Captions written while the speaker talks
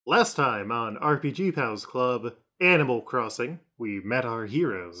Last time on RPG Pals Club Animal Crossing, we met our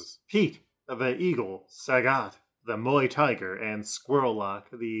heroes. Pete, the eagle, Sagat, the Moy tiger, and Squirrelock,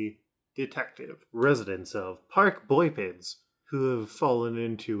 the detective, residents of Park Boypids, who have fallen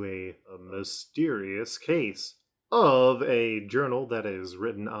into a mysterious case of a journal that is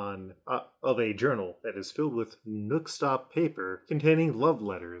written on, filled with Nookstop paper containing love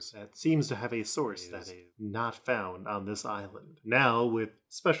letters that seems to have a source that is not found on this island. Now, with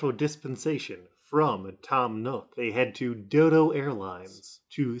special dispensation from Tom Nook, they head to Dodo Airlines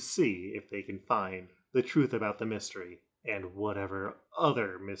to see if they can find the truth about the mystery and whatever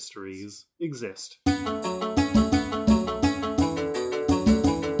other mysteries exist.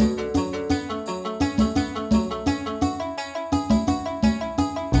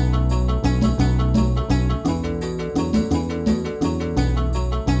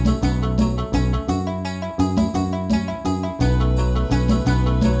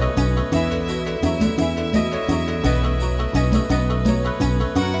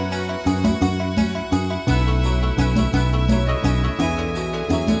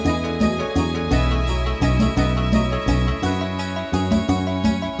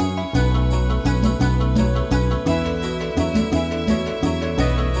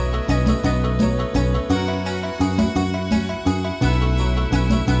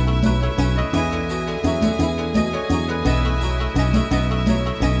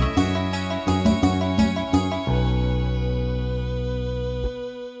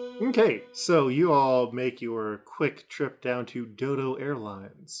 Okay, so you all make your quick trip down to Dodo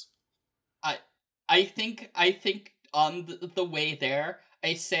Airlines. I think on the way there,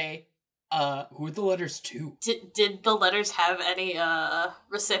 I say, who are the letters to? Did the letters have any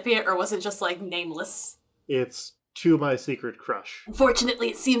recipient, or was it just like nameless? It's to my secret crush. Unfortunately,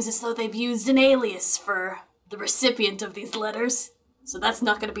 it seems as though they've used an alias for the recipient of these letters, so that's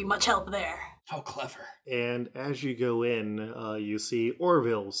not going to be much help there. How clever. And as you go in, you see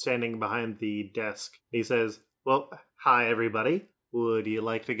Orville standing behind the desk. He says, well, hi everybody. Would you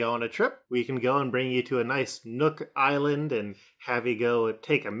like to go on a trip? We can go and bring you to a nice Nook Island and have you go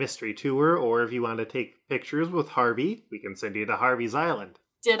take a mystery tour, or if you want to take pictures with Harvey, we can send you to Harvey's Island.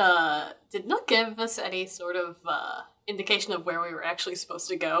 Did Nook give us any sort of indication of where we were actually supposed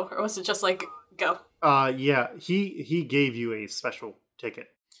to go, or was it just like, go? Yeah, he gave you a special ticket.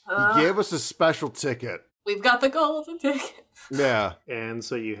 He gave us a special ticket. We've got the golden ticket. Yeah. And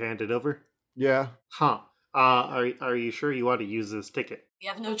so you hand it over? Yeah. Huh. Are you sure you want to use this ticket? We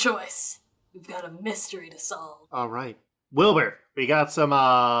have no choice. We've got a mystery to solve. All right. Wilbur, we got some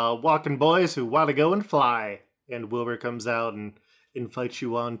walking boys who want to go and fly. And Wilbur comes out and invites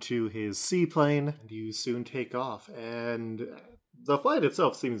you onto his seaplane. And you soon take off. And the flight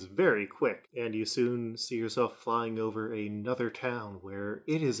itself seems very quick. And you soon see yourself flying over another town where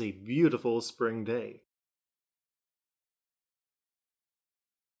it is a beautiful spring day.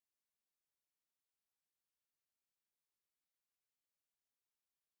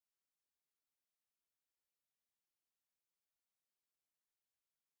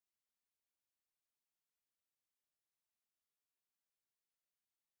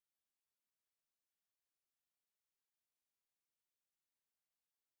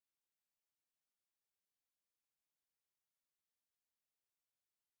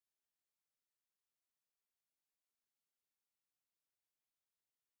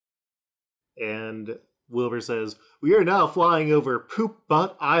 And Wilbur says, we are now flying over Poop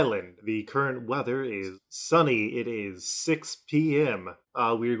Butt Island. The current weather is sunny. It is 6 p.m.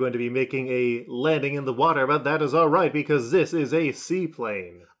 We are going to be making a landing in the water, but that is all right because this is a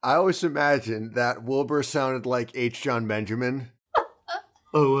seaplane. I always imagined that Wilbur sounded like H. John Benjamin.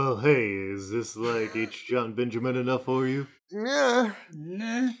 Oh, well, hey, is this like H. John Benjamin enough for you? Yeah.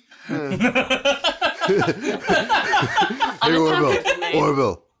 Nah. Hey,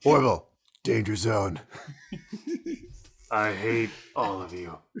 Orville. Danger zone. I hate all of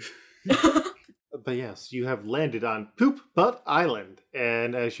you. But yes, you have landed on Poop Butt Island.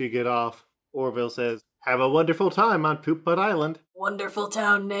 And as you get off, Orville says, have a wonderful time on Poop Butt Island. Wonderful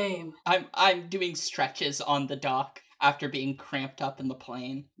town name. I'm doing stretches on the dock after being cramped up in the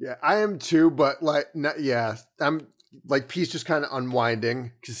plane. Yeah, I am too, but I'm like Pete's just kind of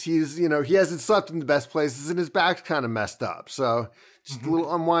unwinding because he hasn't slept in the best places and his back's kind of messed up. So just a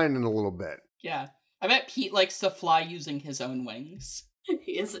little unwinding a little bit. Yeah. I bet Pete likes to fly using his own wings.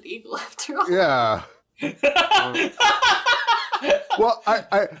 He is an eagle after all. Yeah. Well,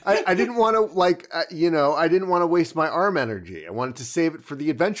 I didn't want to I didn't want to waste my arm energy. I wanted to save it for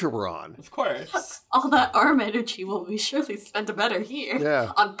the adventure we're on. Of course. All that arm energy will be surely spent better here.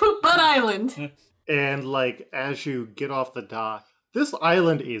 Yeah. On Poop Butt Island. And as you get off the dock, This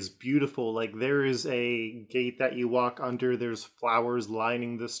island is beautiful. Like, there is a gate that you walk under. There's flowers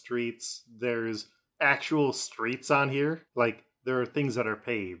lining the streets. There's actual streets on here. Like, there are things that are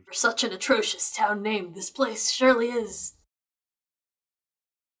paved. For such an atrocious town name, this place surely is.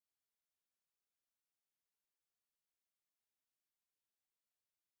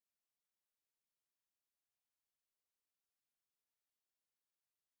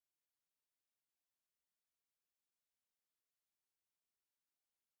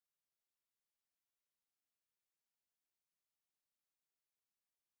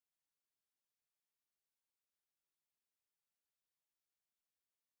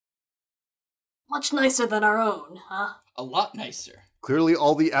 Much nicer than our own, huh? A lot nicer. Clearly,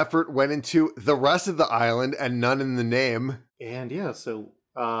 all the effort went into the rest of the island and none in the name. And yeah, so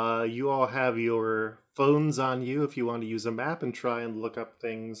you all have your phones on you if you want to use a map and try and look up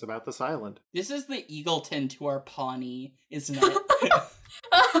things about this island. This is the Eagleton to our Pawnee, isn't it?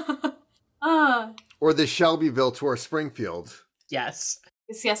 Or the Shelbyville to our Springfield. Yes.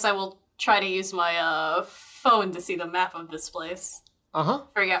 Yes, I will try to use my phone to see the map of this place. Uh-huh.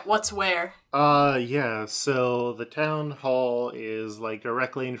 Figure out what's where. Yeah, so the town hall is, like,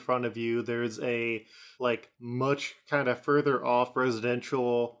 directly in front of you. There's a, like, much kind of further off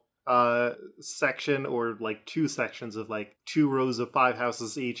residential section, or, like, two sections of, like, 2 rows of 5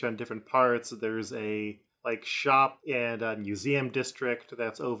 houses each on different parts. There's a, like, shop and a museum district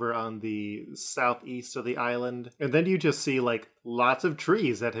that's over on the southeast of the island. And then you just see, like, lots of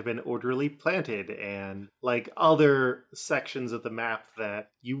trees that have been orderly planted and, like, other sections of the map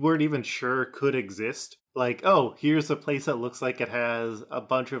that you weren't even sure could exist. Like, oh, here's a place that looks like it has a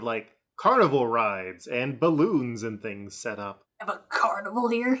bunch of, like, carnival rides and balloons and things set up. Have a carnival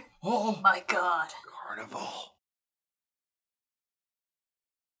here? Oh, My god. Carnival.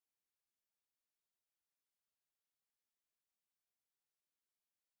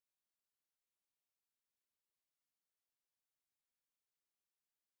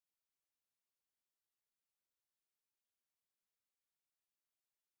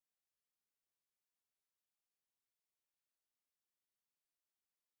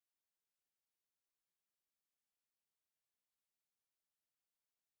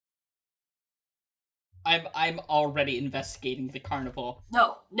 I'm already investigating the carnival.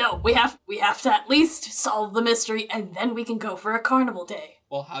 No, we have to at least solve the mystery and then we can go for a carnival day.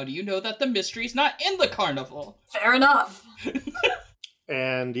 Well, how do you know that the mystery's not in the carnival? Fair enough.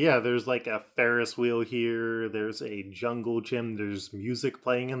 And yeah, there's like a Ferris wheel here, there's a jungle gym, there's music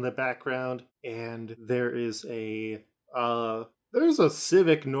playing in the background, and there's a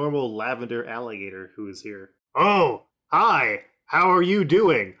civic normal lavender alligator who is here. Oh, hi, how are you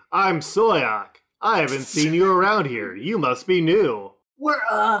doing? I'm Soyak. I haven't seen you around here. You must be new. We're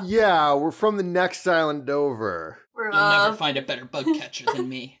Yeah, we're from the next island over. we're You'll never find a better bug catcher than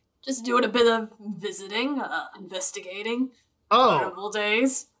me. just doing a bit of visiting, investigating. Oh, Carnival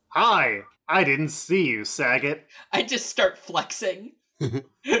days. hi. I didn't see you, Sagat. I just start flexing.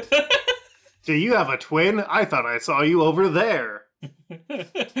 Do you have a twin? I thought I saw you over there.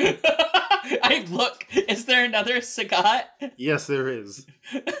 I look. Is there another Sagat? Yes, there is.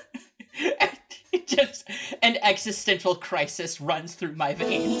 Just an existential crisis runs through my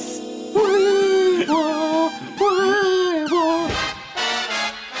veins.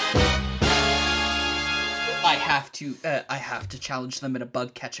 I have to challenge them in a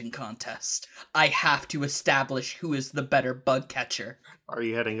bug catching contest. I have to establish who is the better bug catcher. Are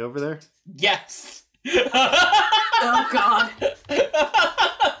you heading over there? Yes. Oh god.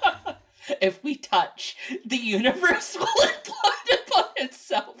 If we touch, the universe will implode upon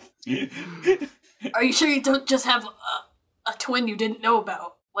itself. Are you sure you don't just have a twin you didn't know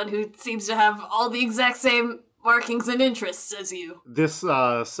about? One who seems to have all the exact same markings and interests as you. This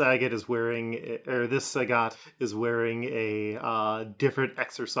Sagat is wearing, or this Sagat is wearing a different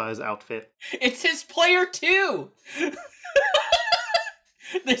exercise outfit. It's his player 2!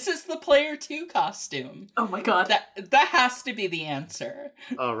 This is the player 2 costume. Oh my god. That has to be the answer.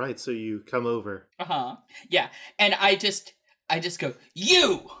 All right, so you come over. Uh-huh. Yeah, and I just go,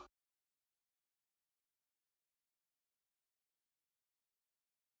 you!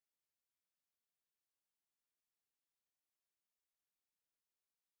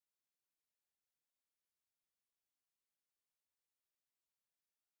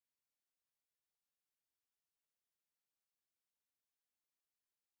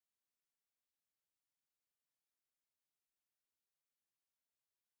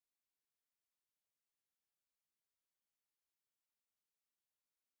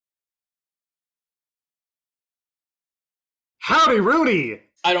 Howdy, Rudy!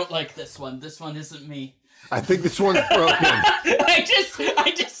 I don't like this one. This one isn't me. I think this one's broken. I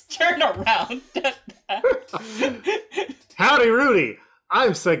just turn around. Howdy, Rudy.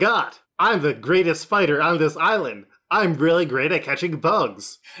 I'm Sagat. I'm the greatest fighter on this island. I'm really great at catching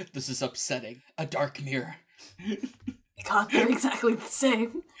bugs. This is upsetting. A dark mirror. God, they're exactly the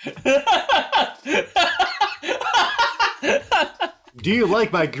same. Do you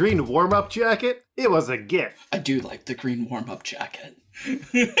like my green warm-up jacket? It was a gift. I do like the green warm-up jacket.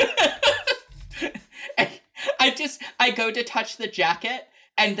 I go to touch the jacket,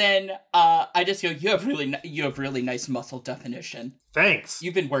 and then I just go, you have really nice muscle definition. Thanks.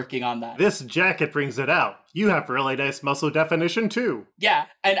 You've been working on that. This jacket brings it out. You have really nice muscle definition too. Yeah,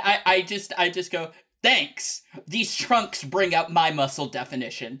 and I just go, thanks. These trunks bring out my muscle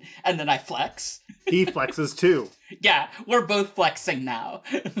definition, and then I flex. He flexes too. Yeah, we're both flexing now.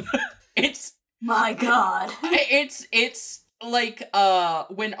 It's My God. it's like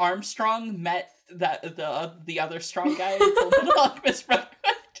when Armstrong met the other strong guy in Fullmetal Alchemist Brotherhood.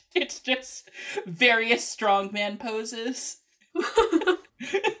 It's just various strongman poses.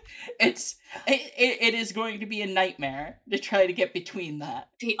 It is going to be a nightmare to try to get between that.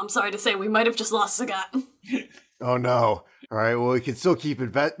 Pete, I'm sorry to say, we might have just lost Sagat. Oh no. All right, well, we can still keep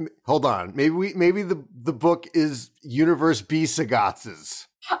hold on. Maybe the book is Universe B Sagats's.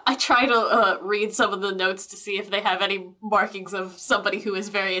 I try to read some of the notes to see if they have any markings of somebody who is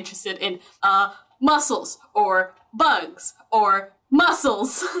very interested in muscles or bugs or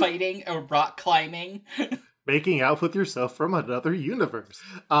muscles. Fighting or rock climbing. Making out with yourself from another universe.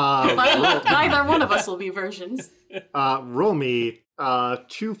 Neither one of us will be versions. Roll me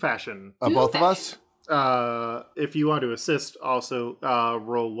 2 fashion. Both of us? If you want to assist, also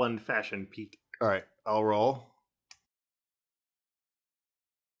roll 1 fashion, Pete. All right, I'll roll.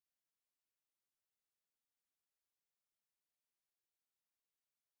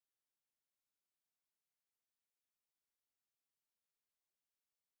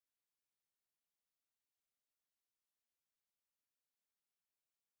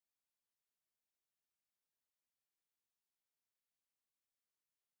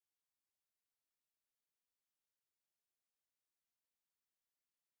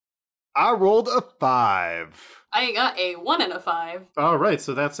 I rolled a 5. I got a 1 and a 5. All right,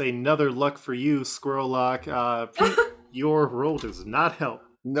 so that's another luck for you, Squirrelock. Pete, your roll does not help.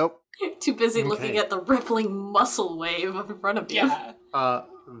 Nope. Too busy looking at the rippling muscle wave in front of you. Yeah.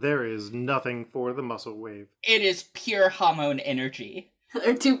 There is nothing for the muscle wave. It is pure hormone energy.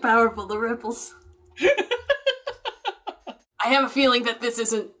 They're too powerful, the ripples. I have a feeling that this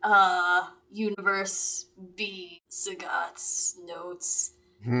isn't Universe B Sagat's notes.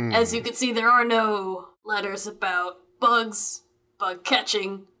 As you can see, there are no letters about bugs, bug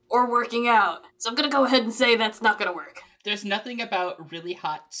catching, or working out. So I'm gonna go ahead and say that's not gonna work. There's nothing about really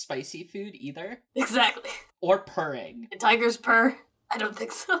hot, spicy food either. Exactly. Or purring. And tigers purr? I don't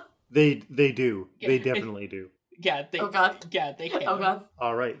think so. They do. Yeah. They definitely do. Yeah, they. Oh god. Yeah, they can. Oh god.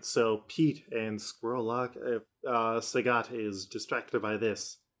 All right, so Pete and Squirrelock, if Sagat is distracted by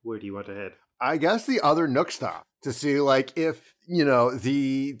this, where do you want to head? I guess the other Nook Stop to see, like, if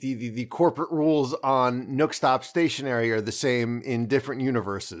the corporate rules on Nook Stop stationery are the same in different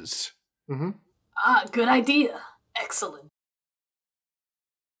universes. Mm-hmm. Good idea. Excellent.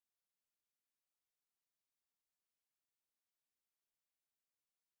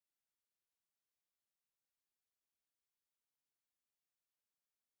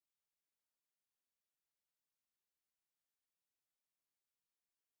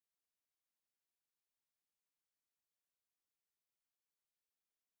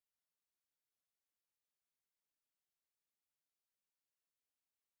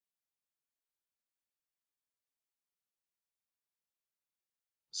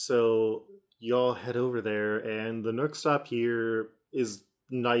 So y'all head over there, and the Nook Stop here is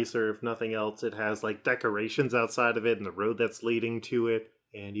nicer, if nothing else. It has like decorations outside of it and the road that's leading to it.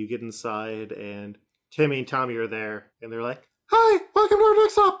 And you get inside, and Timmy and Tommy are there, and they're like, "Hi, welcome to our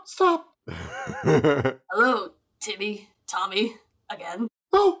Nook Stop. Stop." Hello, Timmy, Tommy, again.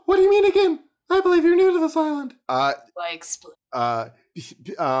 Oh, what do you mean again? I believe you're new to this island. Why explain?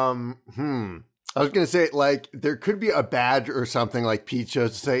 I was going to say, like, there could be a badge or something like Pete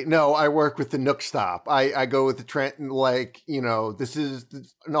chose to say, no, I work with the Nook Stop. I go with the Trent, like, this is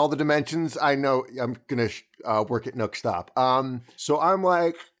in all the dimensions. I know I'm going to work at Nook Stop. So I'm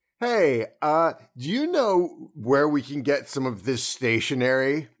like, hey, do you know where we can get some of this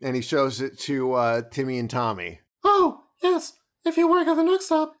stationery? And he shows it to Timmy and Tommy. Oh, yes. If you work at the Nook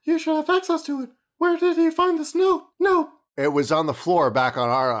Stop, you should have access to it. Where did you find this note? No. It was on the floor back on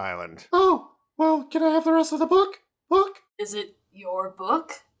our island. Oh. Well, can I have the rest of the book? Book? Is it your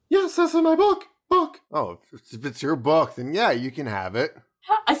book? Yes, this is my book. book. Oh, if it's your book, then yeah, you can have it.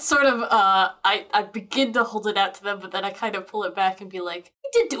 I sort of, I begin to hold it out to them, but then I kind of pull it back and be like,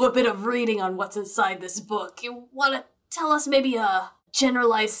 "You did do a bit of reading on what's inside this book. You want to tell us maybe a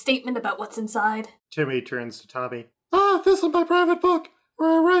generalized statement about what's inside?" Timmy turns to Tommy. This is my private book,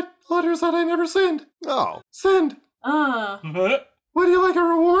 where I write letters that I never send. Oh. Send. Would you like a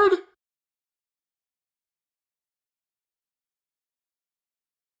reward?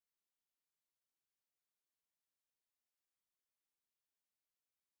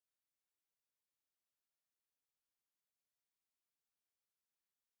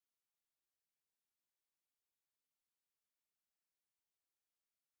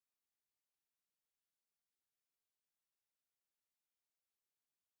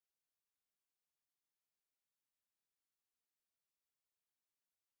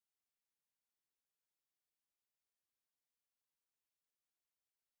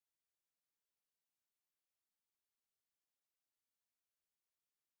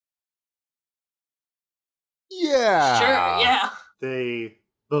 Yeah. Sure, yeah. They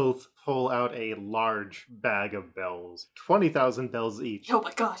both pull out a large bag of bells. 20,000 bells each. Oh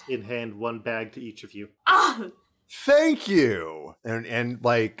my god. In hand, one bag to each of you. Ah! Thank you. And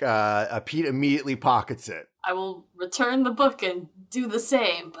Pete immediately pockets it. I will return the book and do the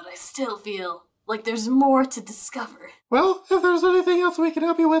same, but I still feel like there's more to discover. Well, if there's anything else we can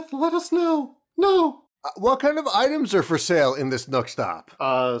help you with, let us know. No. What kind of items are for sale in this Nook Stop?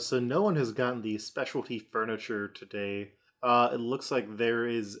 So no one has gotten the specialty furniture today. It looks like there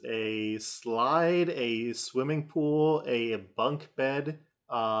is a slide, a swimming pool, a bunk bed,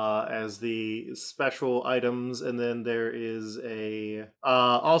 as the special items, and then there is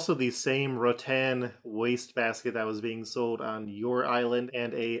also the same rattan wastebasket that was being sold on your island,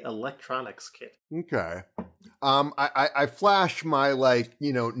 and a electronics kit. Okay. I flash my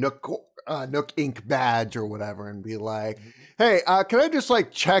Nook Inc. badge or whatever and be like, hey, can I just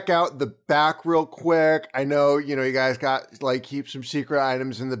check out the back real quick? I know, you guys got keep some secret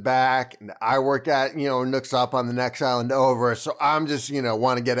items in the back, and I work at, Nook's Up on the next island over. So I'm just,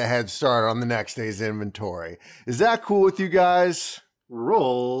 want to get a head start on the next day's inventory. Is that cool with you guys?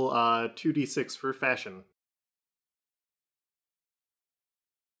 Roll 2d6 for fashion.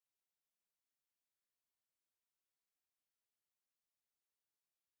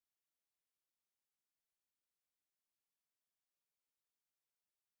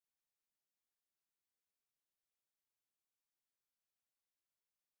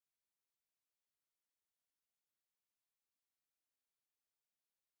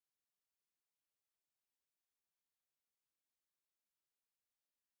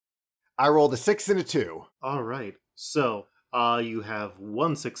 I rolled a 6 and a 2. All right. So, you have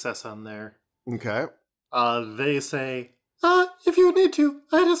one success on there. Okay. They say, if you need to,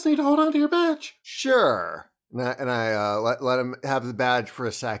 I just need to hold on to your badge. Sure. And I let him have the badge for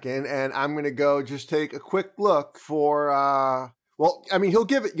a second, and I'm gonna go just take a quick look for. You'll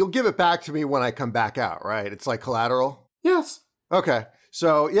give it back to me when I come back out, right? It's like collateral. Yes. Okay.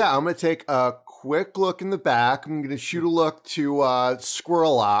 So yeah, I'm gonna take a quick look in the back. I'm gonna shoot a look to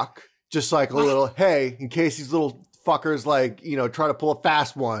Squirrelock, just like a little hey, in case these little fuckers try to pull a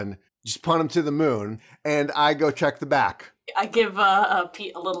fast one, just punt them to the moon. And I go check the back. I give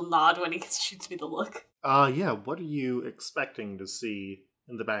Pete a little nod when he shoots me the look. Yeah, what are you expecting to see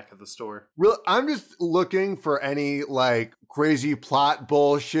in the back of the store? I'm just looking for any crazy plot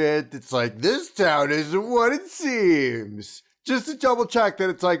bullshit that's this town isn't what it seems. Just to double check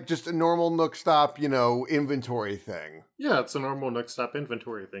that it's just a normal Nook Stop, inventory thing. Yeah, it's a normal Nook Stop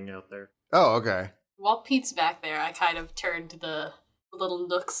inventory thing out there. Oh, okay. While Pete's back there, I kind of turn to the little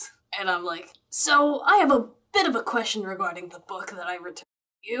Nooks, and I'm like, so I have a bit of a question regarding the book that I returned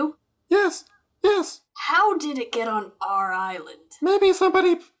to you. Yes. How did it get on our island? Maybe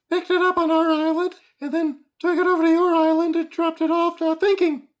somebody picked it up on our island, and then took it over to your island and dropped it off. Now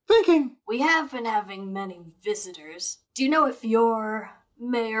thinking. We have been having many visitors. Do you know if your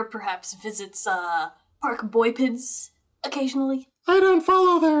mayor perhaps visits, Park Boypids occasionally? I don't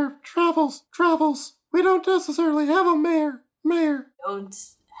follow their travels. We don't necessarily have a mayor. Don't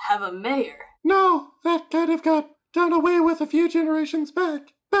have a mayor? No, that kind of got done away with a few generations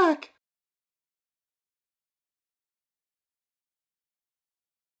back.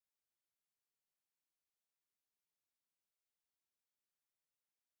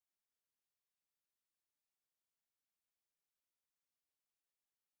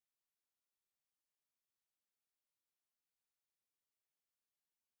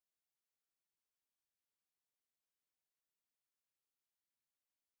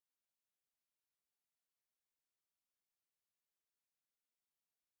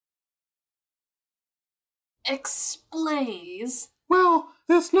 explains. Well,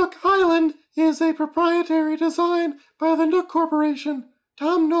 this Nook Island is a proprietary design by the Nook Corporation.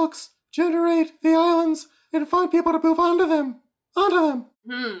 Tom Nooks generate the islands and find people to move onto them.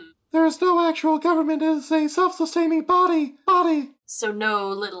 There is no actual government. It is a self-sustaining body. So no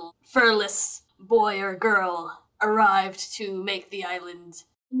little furless boy or girl arrived to make the island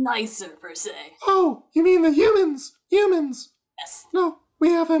nicer, per se. Oh, you mean the humans? Humans. Yes. No, we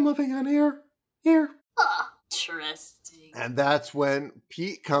have them living on here. Ah, interesting. And that's when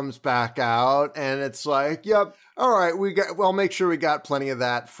Pete comes back out, and it's like, yep, all right, I'll make sure we got plenty of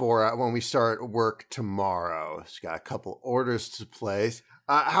that for when we start work tomorrow. He's got a couple orders to place.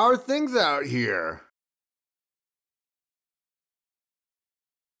 How are things out here?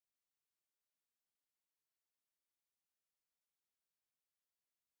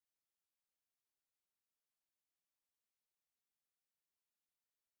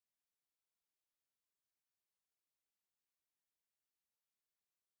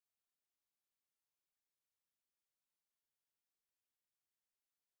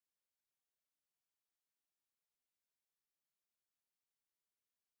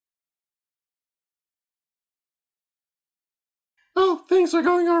 Oh, things are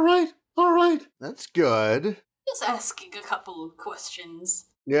going all right. That's good. Just asking a couple of questions.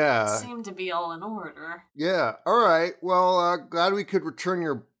 Yeah. Seem to be all in order. Yeah. All right. Well, glad we could return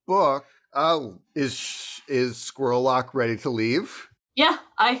your book. Is Squirrelock ready to leave? Yeah,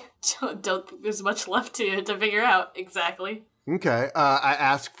 I don't think there's much left to figure out exactly. Okay. I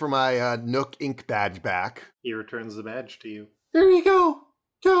ask for my Nook ink badge back. He returns the badge to you. There you go.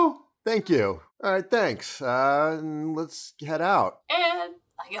 Go. Thank you. All right, thanks. Let's head out. And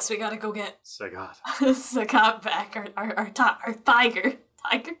I guess we gotta go get Sagat. Sagat back, our tiger.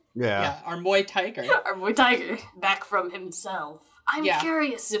 Tiger? Yeah. Our Muay Tiger. Our boy Tiger back from himself. I'm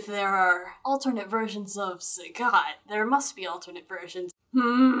curious if there are alternate versions of Sagat. There must be alternate versions.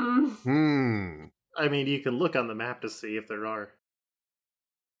 I mean, you can look on the map to see if there are.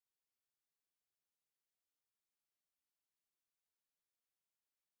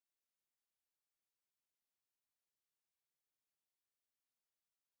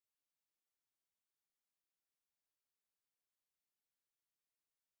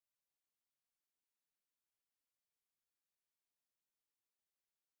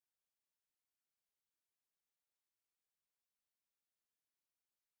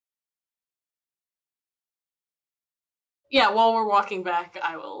 Yeah, while we're walking back,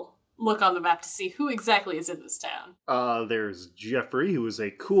 I will look on the map to see who exactly is in this town. There's Jeffrey, who is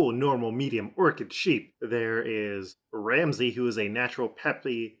a cool, normal, medium orchid sheep. There is Ramsey, who is a natural,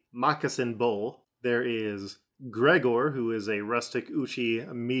 peppy moccasin bull. There is Gregor, who is a rustic, Uchi,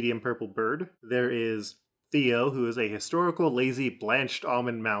 medium purple bird. There is Theo, who is a historical, lazy, blanched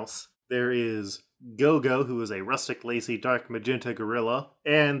almond mouse. There is Gogo, who is a rustic, lazy, dark magenta gorilla.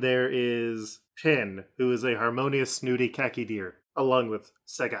 And there is Pin, who is a harmonious, snooty khaki deer, along with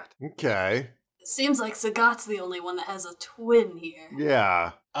Sagat. Okay. It seems like Sagat's the only one that has a twin here.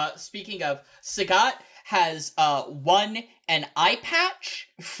 Yeah. Speaking of, Sagat has won an eye patch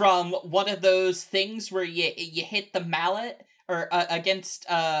from one of those things where you hit the mallet or against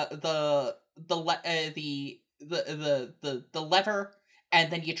the lever,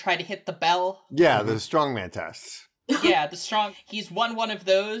 and then you try to hit the bell. Yeah, the strongman tests. Yeah, he's won one of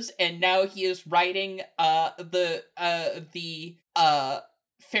those, and now he is riding the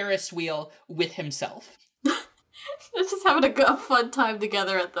Ferris wheel with himself. They're just having a fun time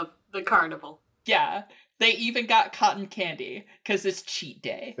together at the carnival. Yeah, they even got cotton candy, because it's cheat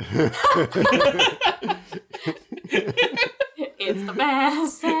day. It's the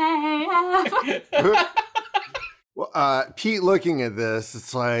best day ever. Well, Pete looking at this,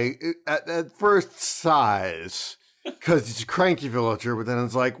 it's like, at first sighs, because he's a cranky villager, but then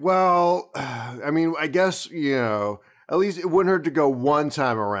it's like, well, I mean, I guess, at least it wouldn't hurt to go one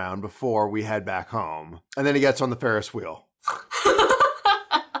time around before we head back home. And then he gets on the Ferris wheel.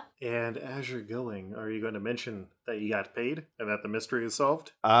 And as you're going, are you going to mention that you got paid and that the mystery is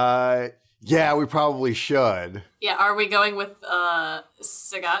solved? Yeah, we probably should. Yeah, are we going with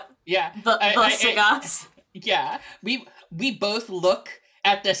Sagat? Yeah. The Sagats? Yeah. We both look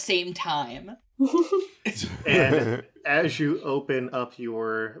at the same time. And as you open up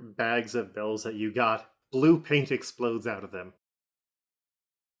your bags of bills that you got, blue paint explodes out of them.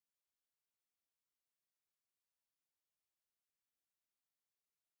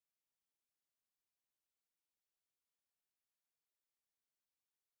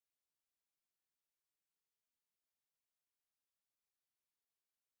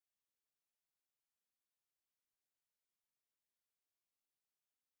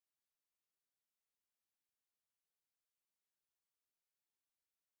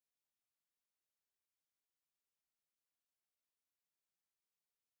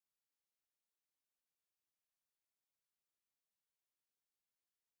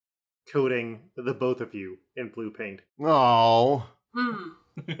 coating the both of you in blue paint. Oh.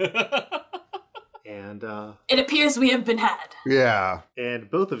 And It appears we have been had. Yeah. and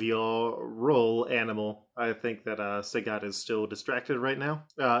both of y'all roll animal. I think that Sagat is still distracted right now.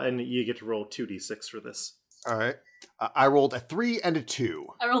 And you get to roll 2d6 for this. All right. I rolled a 3 and a 2.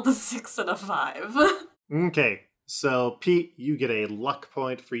 I rolled a 6 and a 5. Okay. So Pete, you get a luck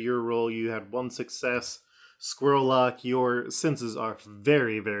point for your roll. You had 1 success. Squirrelock, your senses are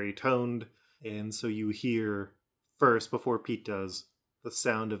very, very toned. And so you hear first, before Pete does, the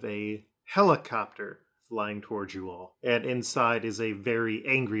sound of a helicopter flying towards you all. And inside is a very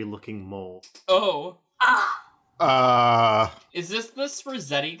angry-looking mole. Oh. Is this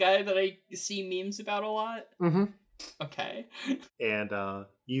Rossetti guy that I see memes about a lot? Mm-hmm. Okay. And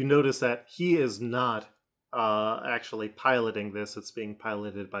you notice that he is not actually piloting this. It's being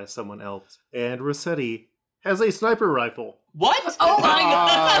piloted by someone else. And Rossetti has a sniper rifle. What? Oh my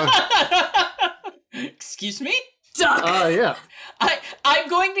god! Excuse me? Duck! Yeah.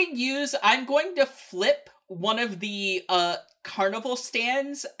 I'm going to flip one of the carnival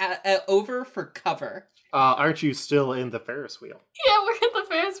stands over for cover. Aren't you still in the Ferris wheel? Yeah, we're in the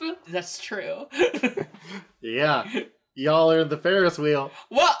Ferris wheel. That's true. Yeah. Y'all are in the Ferris wheel.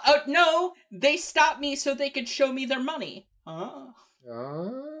 Well, no, they stopped me so they could show me their money.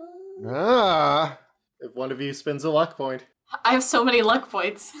 If one of you spends a luck point. I have so many luck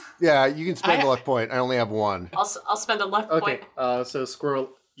points. Yeah, you can spend a luck point. I only have 1. I'll spend a luck point. Okay, so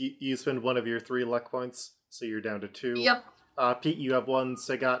Squirrel, you spend one of your 3 luck points, so you're down to 2. Yep. Pete, you have 1.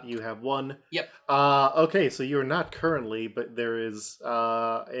 Sagat, you have 1. Yep. Okay, so you're not currently, but there is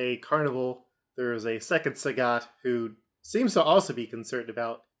a carnival. There is a second Sagat who seems to also be concerned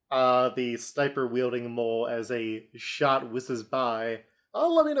about the sniper-wielding mole as a shot whizzes by.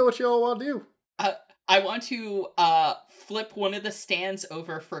 Let me know what you all want to do. I want to flip one of the stands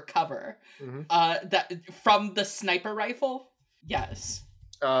over for cover. Mm-hmm. That from the sniper rifle. Yes.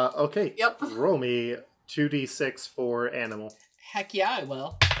 Okay. Yep. Roll me 2d6 for animal. Heck yeah, I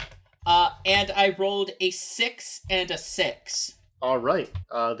will. And I rolled a 6 and a 6. All right.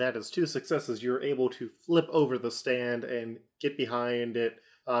 That is 2 successes. You're able to flip over the stand and get behind it,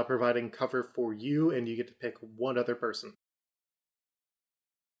 providing cover for you, and you get to pick one other person.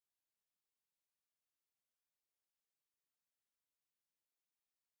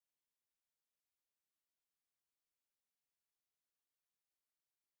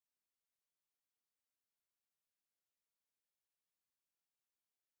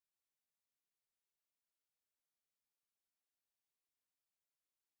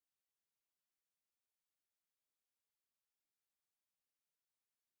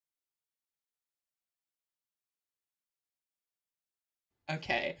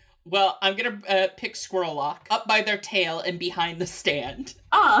 Okay. Well, I'm gonna pick Squirrelock up by their tail and behind the stand.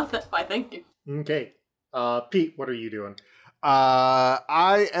 Why, thank you. Okay. Pete, what are you doing?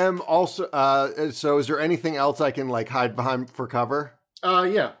 I am also, so is there anything else I can, like, hide behind for cover?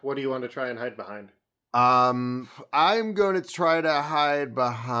 Yeah. What do you want to try and hide behind? I'm going to try to hide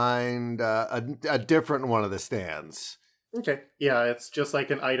behind a different one of the stands. Okay. Yeah, it's just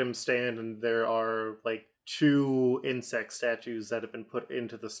like an item stand, and there are, like, 2 insect statues that have been put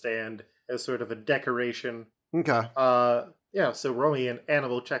into the stand as sort of a decoration. Okay. Yeah, so roll me an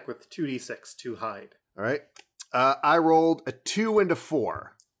animal check with 2d6 to hide. All right. I rolled a 2 and a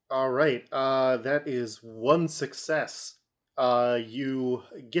 4. All right. That is 1 success. You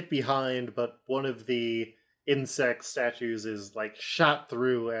get behind, but one of the insect statues is, like, shot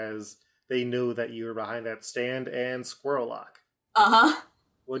through as they know that you are behind that stand, and Squirrelock. Uh-huh.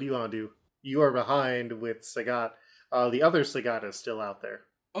 What do you want to do? You are behind with Sagat. The other Sagat is still out there.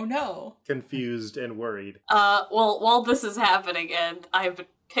 Oh no. Confused and worried. Well, while this is happening, and I've been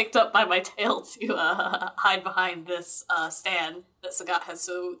picked up by my tail to hide behind this stand that Sagat has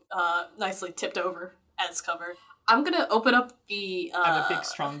so nicely tipped over as cover, I'm gonna open up the... I'm a big,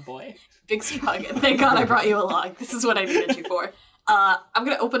 strong boy. Big, strong... Thank God I brought you along. This is what I needed you for. I'm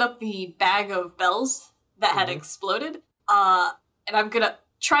gonna open up the bag of bells that had exploded, and I'm gonna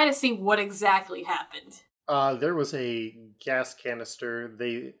try to see what exactly happened. There was a gas canister.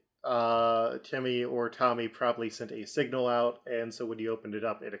 Timmy or Tommy probably sent a signal out, and so when you opened it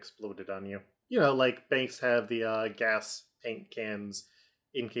up, it exploded on you. You know, like banks have the gas paint cans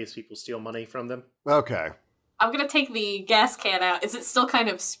in case people steal money from them. Okay. I'm gonna take the gas can out. Is it still kind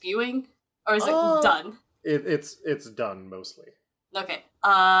of spewing? Or is it done? It's done, mostly. Okay.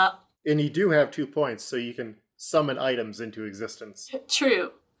 And you do have 2 points, so you can summon items into existence.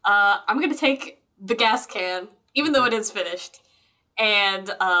 True. I'm gonna take the gas can, even though it is finished, and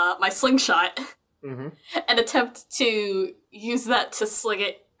my slingshot, and attempt to use that to sling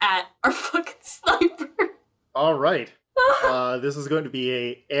it at our fucking sniper. All right. This is going to be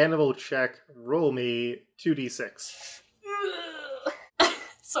a animal check. Roll me 2d6.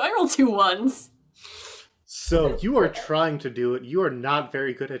 So I roll 2 1s. So you are trying to do it. You are not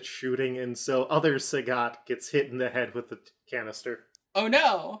very good at shooting, and so other Sagat gets hit in the head with the canister. Oh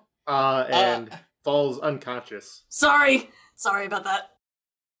no! And falls unconscious. Sorry about that.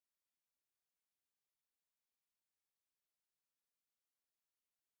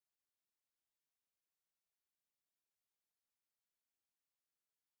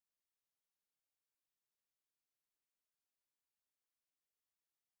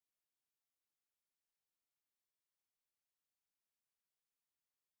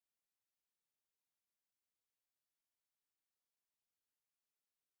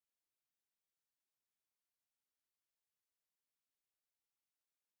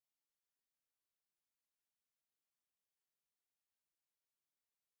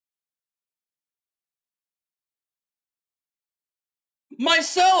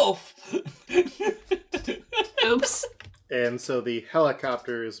 Myself! Oops. And so the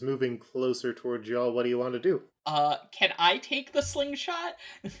helicopter is moving closer towards y'all. What do you want to do? Can I take the slingshot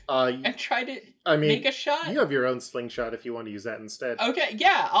and try to make a shot? You have your own slingshot if you want to use that instead. Okay,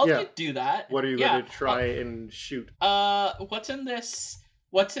 yeah, I'll do that. What are you going to try and shoot? What's in this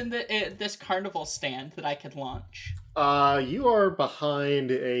carnival stand that I could launch? You are behind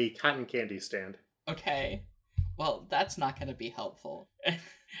a cotton candy stand. Okay. Well, that's not going to be helpful.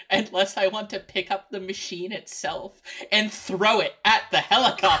 Unless I want to pick up the machine itself and throw it at the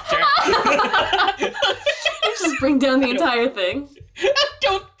helicopter. Just bring down the entire thing. I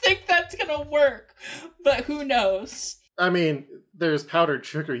don't think that's going to work. But who knows? I mean, there's powdered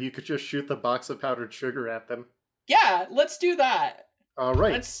sugar. You could just shoot the box of powdered sugar at them. Yeah, let's do that. All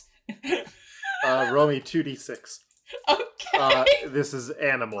right. Roll me 2d6. Okay. This is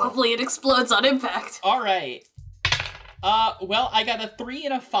animal. Hopefully it explodes on impact. All right. Well, I got a 3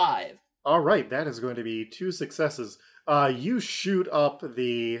 and a 5. All right, that is going to be 2 successes. You shoot up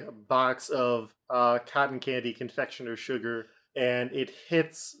the box of cotton candy confectioner sugar, and it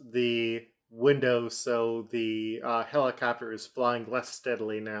hits the window, so the helicopter is flying less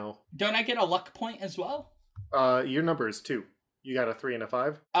steadily now. Don't I get a luck point as well? Your number is 2. You got a 3 and a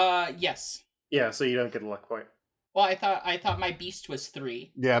 5? Yes. Yeah, so you don't get a luck point. Well, I thought my beast was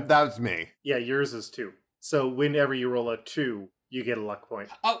 3. Yeah, that was me. Yeah, yours is 2. So whenever you roll a 2, you get a luck point.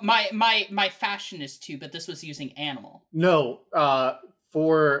 Oh, my fashion is 2, but this was using animal. No,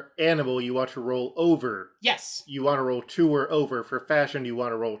 for animal, you want to roll over. Yes. You want to roll 2 or over. For fashion, you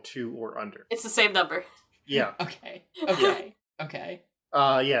want to roll 2 or under. It's the same number. Yeah. Okay.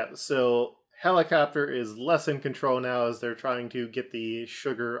 Yeah, so helicopter is less in control now as they're trying to get the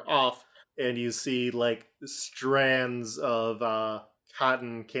sugar off, and you see, like, strands of,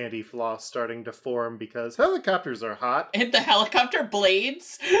 cotton candy floss starting to form because helicopters are hot. And the helicopter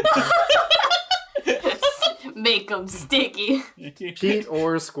blades? Make them sticky. Pete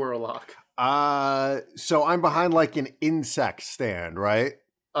or Squirrelock? So I'm behind like an insect stand, right?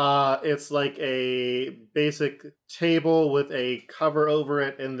 It's like a basic table with a cover over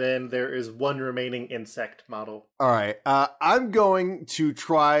it, and then there is one remaining insect model. All right. I'm going to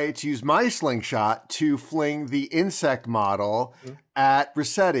try to use my slingshot to fling the insect model at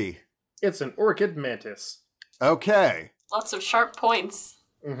Rossetti. It's an orchid mantis. Okay. Lots of sharp points.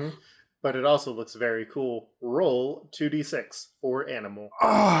 Mm-hmm. But it also looks very cool. Roll 2d6 for animal.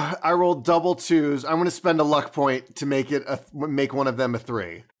 I rolled double 2s. I'm going to spend a luck point to make one of them a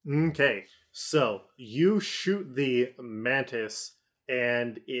 3. Okay, so you shoot the mantis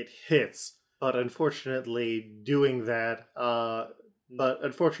and it hits, but unfortunately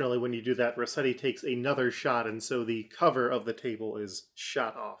when you do that, Rossetti takes another shot, and so the cover of the table is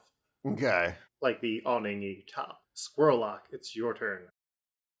shot off. Okay. Like the awning-y top. Squirrelock, it's your turn.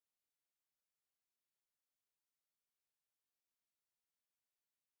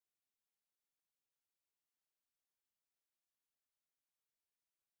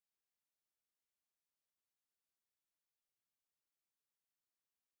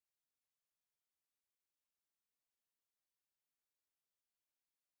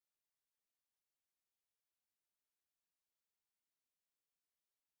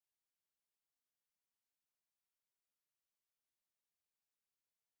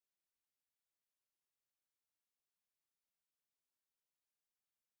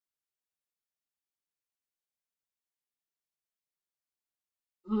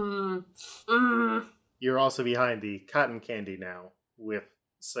 You're also behind the cotton candy now with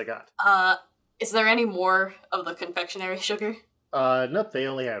Sagat. Is there any more of the confectionery sugar? Nope, they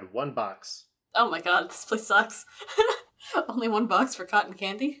only had one box. Oh my god, this place sucks. Only 1 box for cotton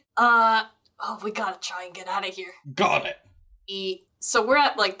candy? Oh, we gotta try and get out of here. Got it. So we're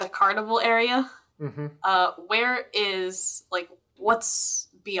at, like, the carnival area. Mm-hmm. Where is, like, what's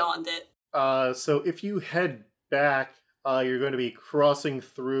beyond it? So if you head back, you're going to be crossing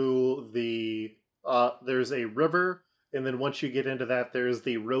through the, there's a river, and then once you get into that, there's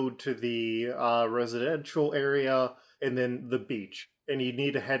the road to the residential area, and then the beach. And you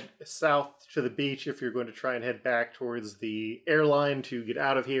need to head south to the beach if you're going to try and head back towards the airline to get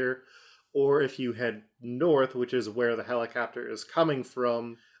out of here. Or if you head north, which is where the helicopter is coming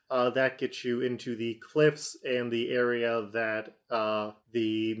from, that gets you into the cliffs and the area that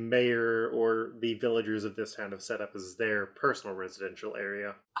the mayor or the villagers of this town have set up as their personal residential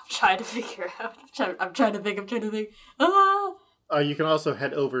area. I'm trying to figure out. I'm trying to think. You can also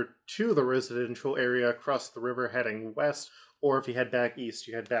head over to the residential area across the river heading west, or if you head back east,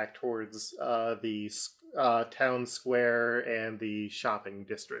 you head back towards the town square and the shopping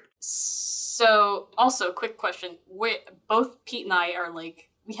district. So, also, quick question. Both Pete and I are, like,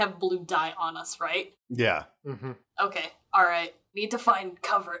 we have blue dye on us, right? Yeah. Mm-hmm. Okay, alright. We need to find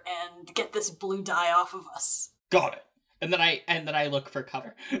cover and get this blue dye off of us. Got it. And then I look for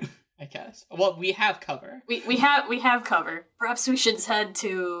cover. I guess. Well, we have cover. We have cover. Perhaps we should head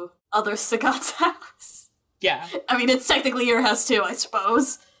to other Sagat's house. Yeah. I mean, it's technically your house too, I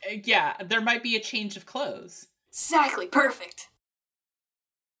suppose. Yeah, there might be a change of clothes. Exactly, perfect.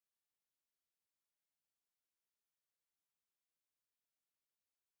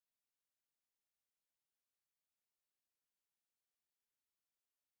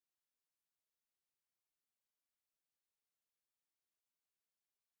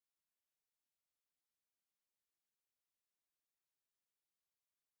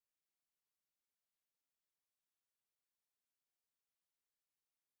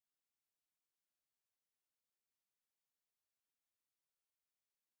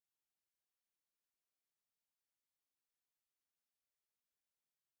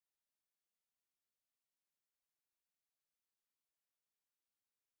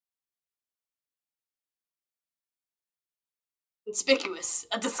 Conspicuous.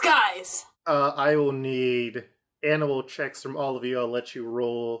 A disguise. I will need animal checks from all of you. I'll let you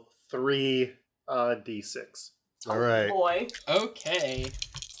roll 3 d6. All right. Oh boy. Okay.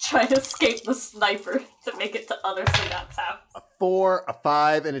 Try to escape the sniper to make it to other Sagat's house. A 4, a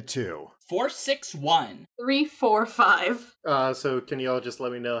 5, and a 2. 4, 6, 1. 3, 4, 5. So can you all just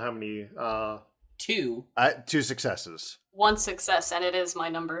let me know how many 2. 2 successes. 1 success, and it is my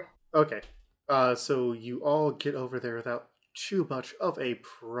number. Okay. So you all get over there without too much of a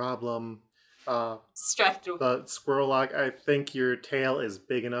problem. Distracted. But Squirrelock, I think your tail is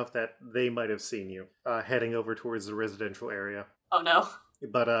big enough that they might have seen you heading over towards the residential area. Oh no.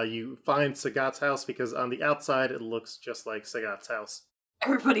 But you find Sagat's house because on the outside it looks just like Sagat's house.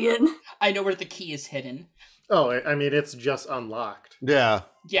 Everybody in. I know where the key is hidden. Oh, I mean, it's just unlocked. Yeah.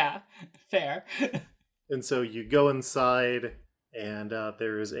 Yeah, fair. And so you go inside, and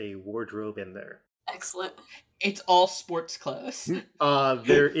there is a wardrobe in there. Excellent. It's all sports clothes.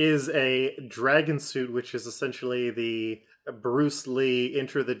 There is a dragon suit, which is essentially the Bruce Lee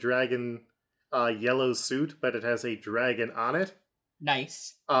Enter the Dragon yellow suit, but it has a dragon on it.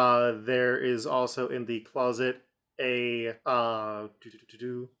 Nice. There is also in the closet a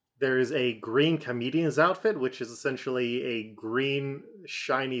there is a green comedian's outfit, which is essentially a green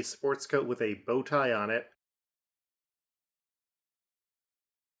shiny sports coat with a bow tie on it.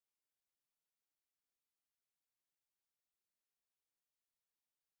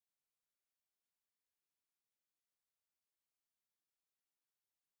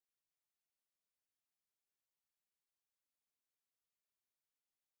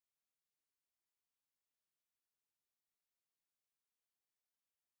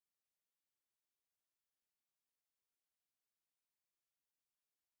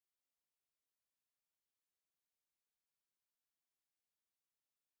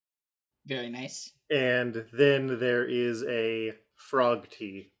 Very nice. And then there is a frog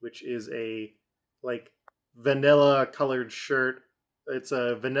tee, which is a like vanilla colored shirt. It's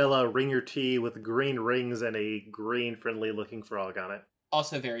a vanilla ringer tee with green rings and a green friendly looking frog on it.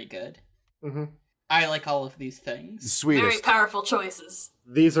 Also very good. Mm-hmm. I like all of these things. Sweetest. Very powerful choices.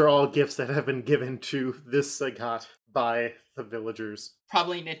 These are all gifts that have been given to this Sagat by the villagers.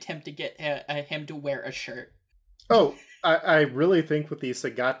 Probably an attempt to get him to wear a shirt. Oh, I really think with the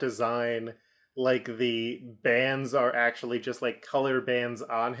Sagat design, like the bands are actually just like color bands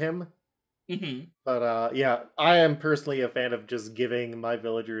on him. Mm-hmm. But yeah, I am personally a fan of just giving my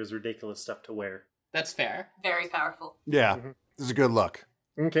villagers ridiculous stuff to wear. That's fair. Very powerful. Yeah. Mhm. This is a good look.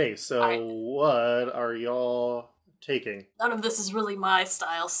 Okay, so Alright. what are y'all taking? None of this is really my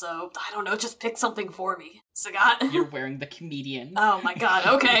style, so I don't know, just pick something for me. Sagat? You're wearing the comedian. Oh my god,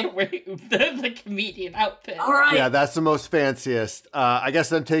 okay. You're wearing the comedian outfit. Alright. Yeah, that's the most fanciest. I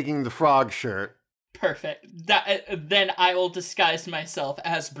guess I'm taking the frog shirt. Perfect. Then I will disguise myself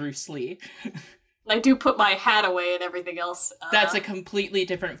as Bruce Lee. I do put my hat away and everything else. That's a completely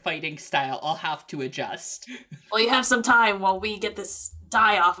different fighting style. I'll have to adjust. Well, you have some time while we get this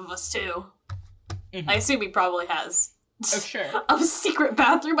dye off of us, too. Mhm. I assume he probably has Oh, sure. a secret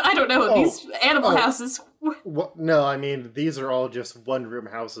bathroom. I don't know. These animal houses. Well, no, I mean, these are all just one-room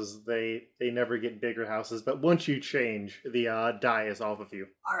houses. They never get bigger houses, but once you change, the dye is off of you.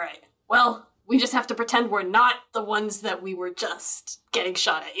 Alright. Well, we just have to pretend we're not the ones that we were just getting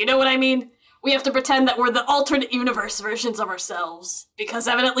shot at. You know what I mean? We have to pretend that we're the alternate universe versions of ourselves. Because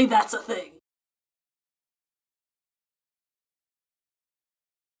evidently that's a thing.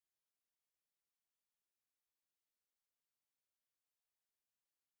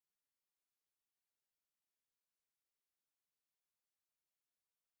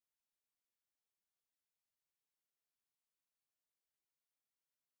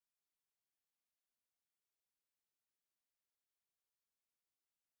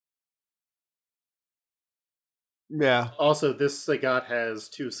 Yeah. Also, this Sagat has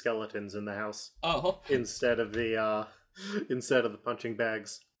 2 skeletons in the house Oh. instead of the punching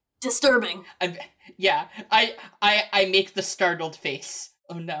bags. Disturbing. I make the startled face.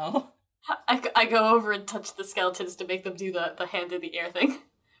 Oh no. I go over and touch the skeletons to make them do the hand in the air thing.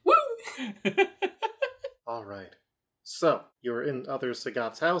 Woo! All right. So, you're in other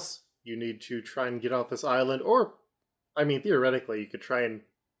Sagat's house. You need to try and get off this island, or, I mean, theoretically, you could try and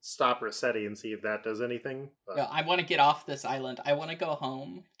stop Rossetti and see if that does anything. But... No, I want to get off this island. I want to go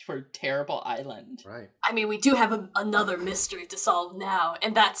home to a terrible island. Right. I mean, we do have another mystery to solve now,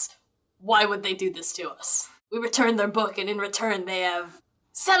 and that's why would they do this to us? We return their book, and in return, they have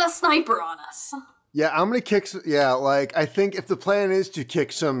set a sniper on us. Yeah, I'm gonna kick. I think if the plan is to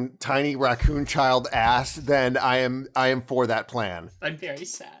kick some tiny raccoon child ass, then I am for that plan. I'm very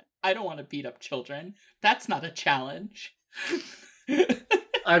sad. I don't want to beat up children. That's not a challenge.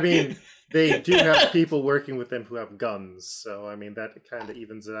 I mean, they do have people working with them who have guns, so I mean that kind of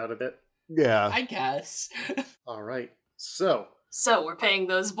evens it out a bit. Yeah, I guess. All right. So we're paying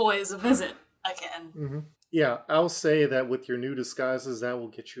those boys a visit again. Yeah, I'll say that with your new disguises, that will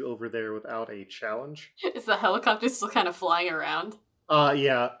get you over there without a challenge. Is the helicopter still kind of flying around?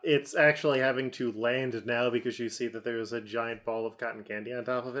 Yeah, it's actually having to land now because you see that there's a giant ball of cotton candy on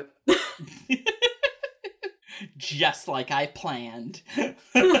top of it. Just like I planned.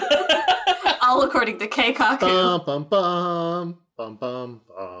 All according to Keikaku. Bum bum bum bum bum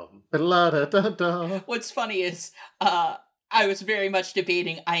bum. Ba-la-da-da-da. What's funny is, I was very much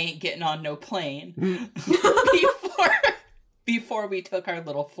debating I ain't getting on no plane before we took our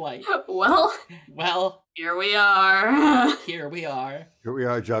little flight. Well, here we are. Here we are. Here we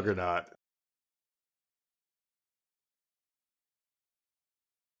are, Juggernaut.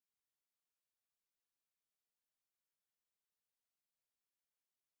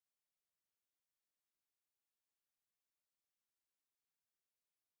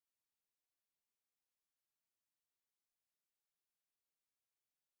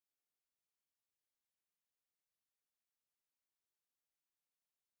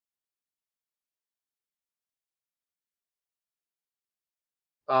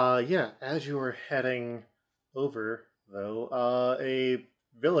 Yeah, as you were heading over, though, a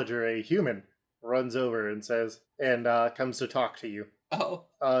villager, a human, runs over and comes to talk to you. Oh.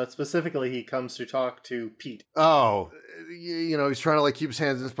 Specifically, he comes to talk to Pete. Oh, he's trying to keep his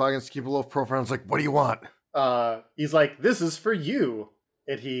hands in his pockets, keep a little profile. It's like, what do you want? He's like, this is for you.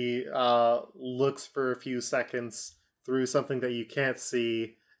 And he looks for a few seconds through something that you can't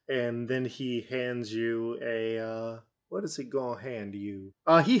see, and then he hands you a, what is he gonna hand you?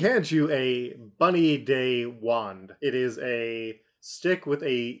 He hands you a Bunny Day wand. It is a stick with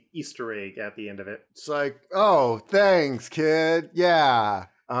a Easter egg at the end of it. It's like, oh, thanks, kid. Yeah.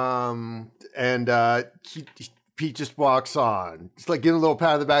 Pete just walks on. Just giving a little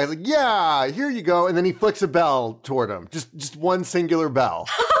pat on the back. He's like, yeah, here you go. And then he flicks a bell toward him. Just one singular bell.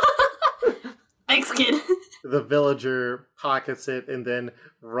 Thanks, kid. The villager pockets it and then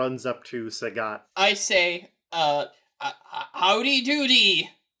runs up to Sagat. I say, howdy doody.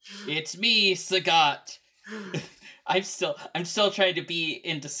 It's me, Sagat. I'm still trying to be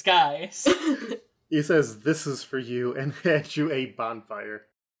in disguise. He says, this is for you, and hands you a bonfire.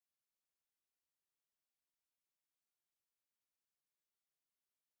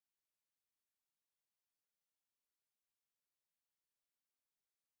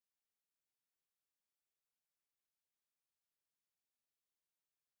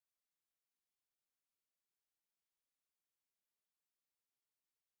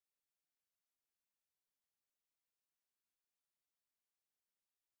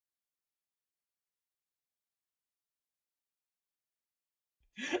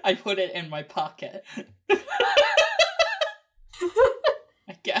 I put it in my pocket. I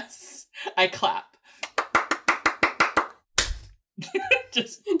guess. I clap.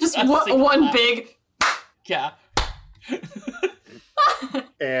 just a one single clap. big. Yeah.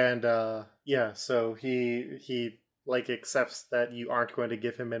 And yeah, so he like accepts that you aren't going to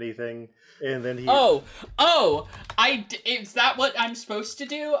give him anything, and then he is that what I'm supposed to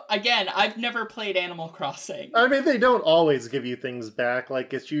do? Again, I've never played Animal Crossing. I mean, they don't always give you things back.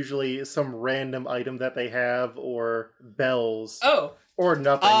 Like, it's usually some random item that they have, or bells. Oh. Or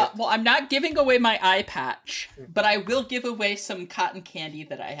nothing. Well, I'm not giving away my eye patch, but I will give away some cotton candy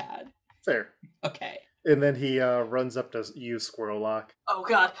that I had. Fair. Okay. And then he runs up to you, Squirrelock. Oh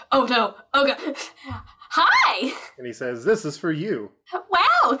god. Oh no. Oh god. Hi! And he says, "This is for you."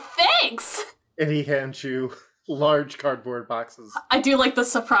 Wow, thanks! And he hands you large cardboard boxes. I do like the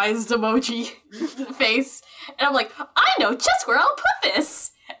surprised emoji face. And I'm like, I know just where I'll put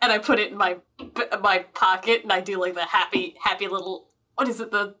this! And I put it in my pocket, and I do like the happy little, what is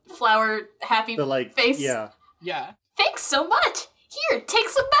it, the flower happy face? Yeah. Yeah. Thanks so much! Here, take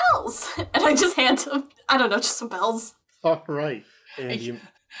some bells! And I just hand him, I don't know, just some bells. All right. And you...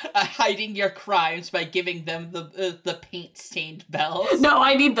 hiding your crimes by giving them the paint-stained bells. No,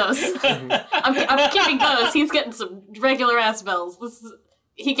 I need those. I'm keeping those. He's getting some regular-ass bells.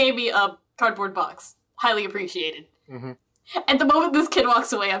 He gave me a cardboard box. Highly appreciated. Mm-hmm. And the moment this kid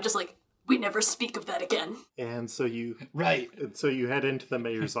walks away, I'm just like, we never speak of that again. And so you... Right. So you head into the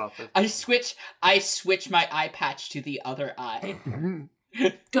mayor's office. I switch my eye patch to the other eye.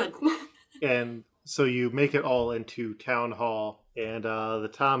 Good. And so you make it all into town hall, and the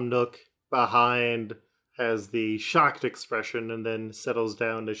Tom Nook behind has the shocked expression and then settles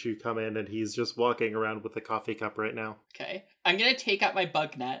down as you come in, and he's just walking around with a coffee cup right now. Okay. I'm gonna take out my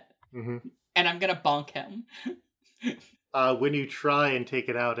bug net, Mm-hmm. and I'm gonna bonk him. When you try and take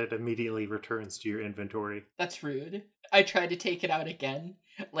it out, it immediately returns to your inventory. That's rude. I tried to take it out again,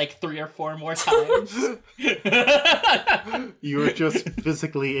 like 3 or 4 more times. You are just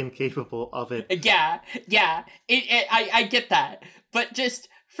physically incapable of it. Yeah. I get that, but just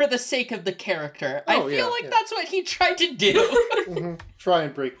for the sake of the character, I feel that's what he tried to do. Mm-hmm. Try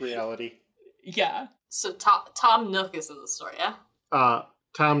and break reality. Yeah. So Tom Nook is in the story, yeah?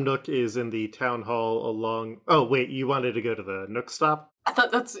 Tom Nook is in the town hall along... Oh, wait, you wanted to go to the Nook stop? I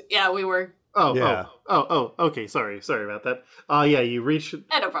thought we were... Okay, sorry about that. Yeah, you reach...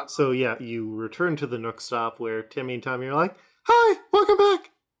 no problem. So, yeah, you return to the Nook stop where Timmy and Tommy are like, "Hi, welcome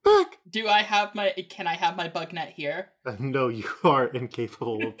back! Can I have my bug net here? No, you are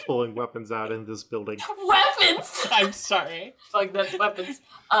incapable of pulling weapons out in this building. Weapons! I'm sorry. Fuck, that's weapons.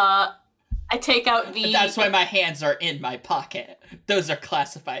 I take out the... That's why my hands are in my pocket. Those are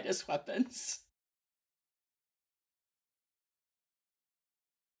classified as weapons.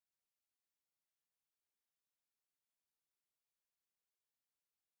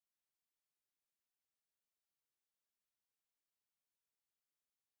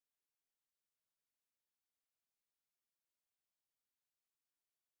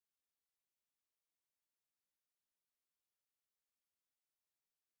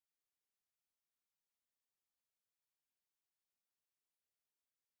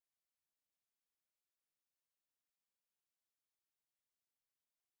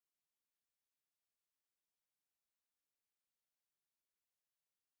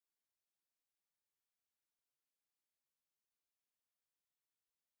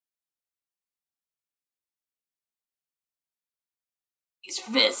 These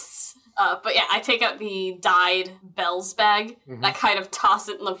fists. But yeah, I take out the dyed bells bag. And I kind of toss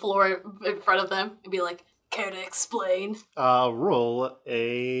it on the floor in front of them and be like, care to explain? Roll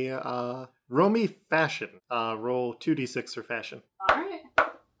me fashion. Roll 2d6 for fashion. Alright.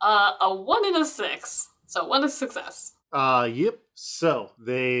 A 1 and a 6. So 1 is success. Yep. So,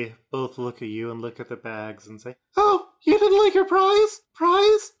 they both look at you and look at the bags and say, "Oh, you didn't like your prize?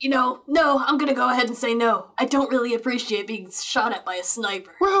 Prize? No, I'm gonna go ahead and say no. I don't really appreciate being shot at by a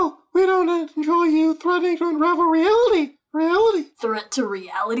sniper. Well, we don't enjoy you threatening to unravel reality. Reality. Threat to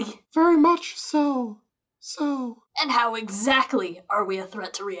reality? Very much so. And how exactly are we a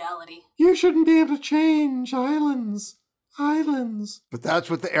threat to reality? You shouldn't be able to change islands. But that's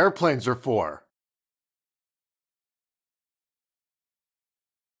what the airplanes are for.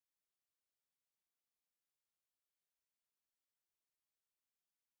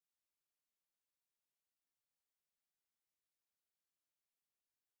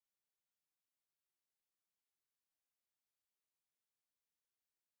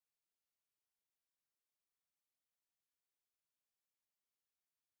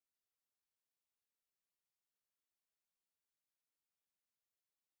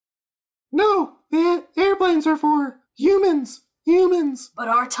 No, the airplanes are for humans. Humans. But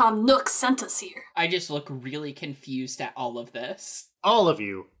our Tom Nook sent us here. I just look really confused at all of this. All of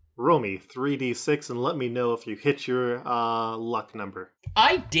you, roll me 3d6 and let me know if you hit your luck number.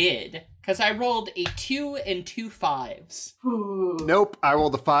 I did, because I rolled a 2 and 2 5s. Ooh. Nope, I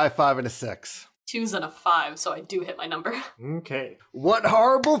rolled a 5, 5, and a 6. 2s and a 5, so I do hit my number. Okay. What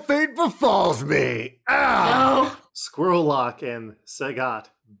horrible fate befalls me? Ah! No. Squirrelock and Sagat,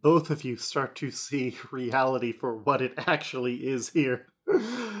 both of you start to see reality for what it actually is here,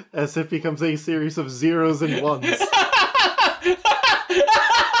 as it becomes a series of zeros and ones.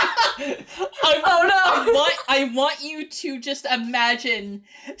 Oh no! I want you to just imagine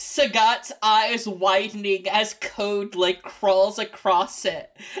Sagat's eyes widening as code like crawls across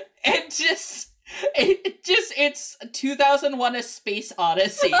it. And it's 2001 A Space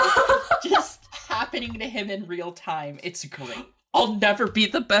Odyssey. Just happening to him in real time. It's great. I'll never be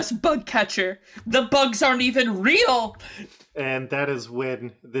the best bug catcher. The bugs aren't even real. And that is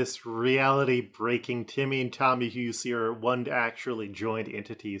when this reality-breaking Timmy and Tommy, who you see are one actually joined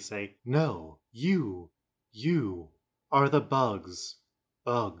entities, say, "No, you are the bugs.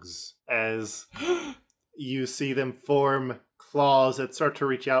 Bugs." As you see them form claws that start to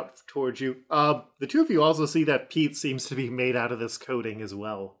reach out towards you. The two of you also see that Pete seems to be made out of this coating as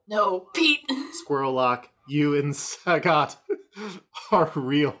well. No, Pete. Squirrelock, you and Sagat are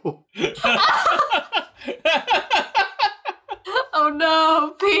real. Oh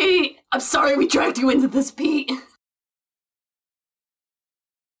no, Pete! I'm sorry we dragged you into this, Pete.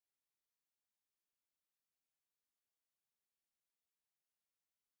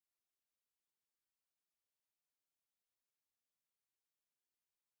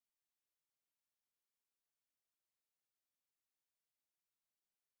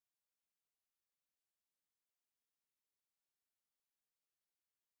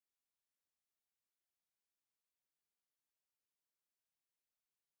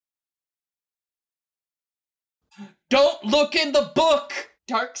 Don't look in the book!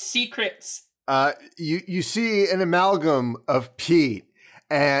 Dark secrets. You see an amalgam of Pete,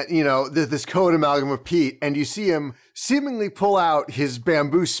 and, you know, this code amalgam of Pete, and you see him seemingly pull out his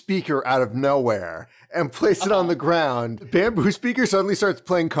bamboo speaker out of nowhere and place it on the ground. The bamboo speaker suddenly starts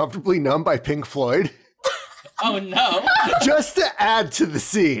playing Comfortably Numb by Pink Floyd. Oh no. Just to add to the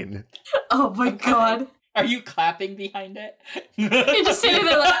scene. Oh my god. Are you clapping behind it? You're just sitting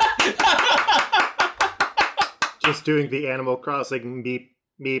there like... Just doing the Animal Crossing meep,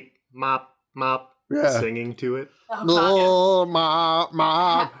 meep, mop, mop, Yeah. singing to it. Oh, No,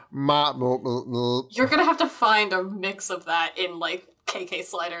 You're gonna have to find a mix of that in, like, KK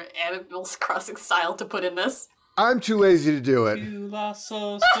Slider Animal Crossing style to put in this. I'm too lazy to do it. You lost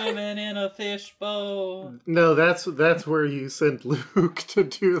souls swimming in a fishbowl. No, that's where you sent Luke to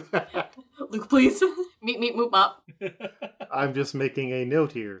do that. Luke, please. Meet, moop, mop. I'm just making a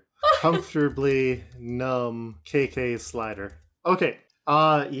note here. Comfortably Numb KK Slider. Okay.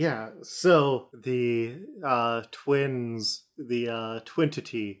 Yeah. So the twins, the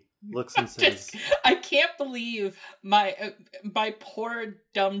twintity looks and says, I can't believe my poor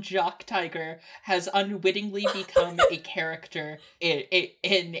dumb jock tiger has unwittingly become a character in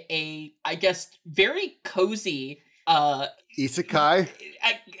a I guess very cozy Isekai?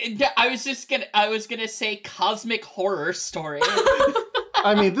 I was gonna say cosmic horror story.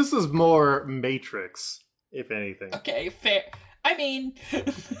 I mean, this is more Matrix, if anything. Okay, fair. I mean,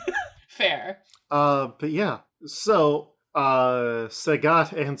 fair. But yeah. So,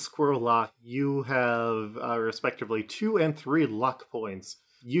 Sagat and Squirrelock, you have respectively 2 and 3 luck points.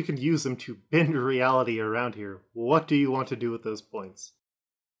 You can use them to bend reality around here. What do you want to do with those points?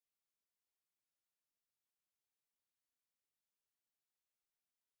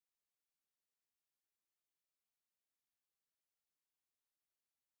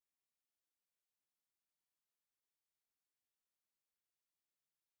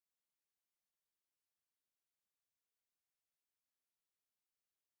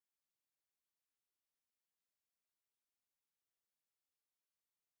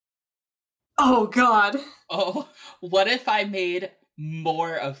 Oh god. Oh, what if I made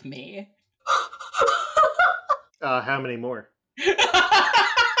more of me? How many more?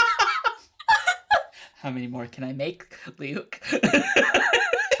 How many more can I make, Luke?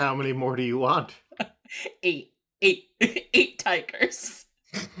 How many more do you want? 8 tigers.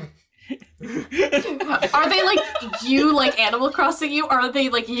 Are they like you, like Animal Crossing you, or are they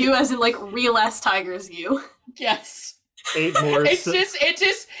like you as in like real ass tigers you? Yes. 8 more. It's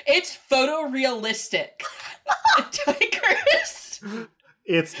photorealistic. Tigers.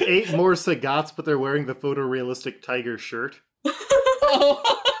 It's 8 more Sagats, but they're wearing the photorealistic tiger shirt. Oh.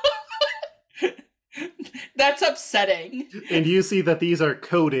 That's upsetting. And you see that these are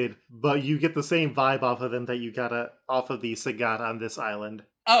coded, but you get the same vibe off of them that you got off of the Sagat on this island.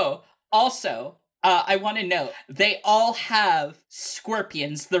 Oh, also, I want to note, they all have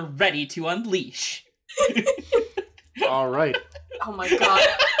scorpions they're ready to unleash. All right. Oh my god.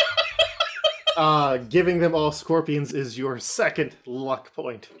 Giving them all scorpions is your second luck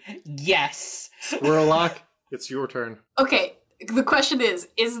point. Yes. Squirrelock, it's your turn. Okay, the question is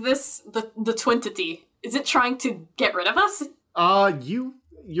this the Twintity? Is it trying to get rid of us?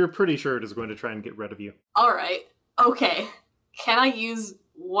 You're pretty sure it is going to try and get rid of you. Alright. Okay. Can I use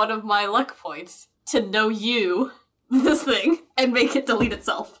one of my luck points to know you, this thing, and make it delete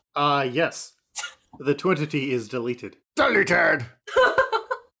itself? Yes. The Twintity is deleted. Deleted!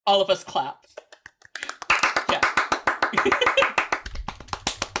 All of us clap. Yeah.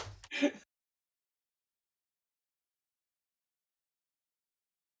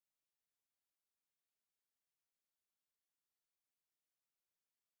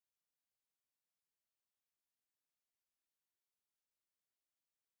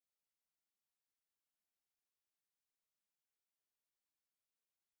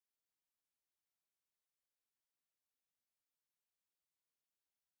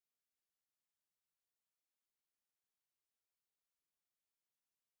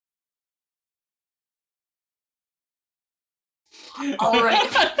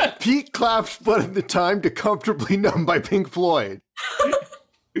 Alright. Pete claps, but in the time to comfortably numb by Pink Floyd.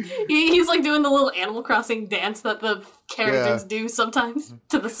 He's like doing the little Animal Crossing dance that the characters do sometimes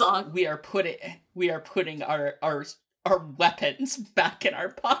to the song. We are putting our weapons back in our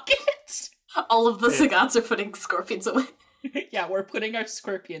pockets. All of the Sagats are putting scorpions away. Yeah, we're putting our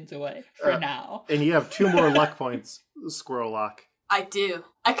scorpions away for now. And you have 2 more luck points, Squirrelock. I do.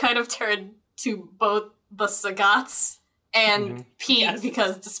 I kind of turn to both the Sagats and Pete, Yes.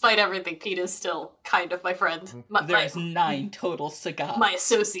 because despite everything, Pete is still kind of my friend. There's 9 total Sagat. My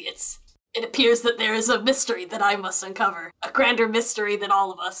associates. It appears that there is a mystery that I must uncover. A grander mystery than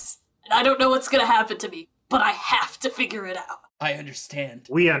all of us. And I don't know what's gonna happen to me, but I have to figure it out. I understand.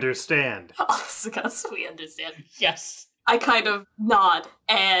 We understand. All the Sagats, we understand. Yes. I kind of nod,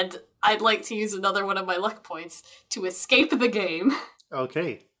 and I'd like to use another one of my luck points to escape the game.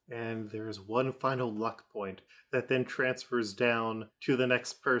 Okay. And there's one final luck point that then transfers down to the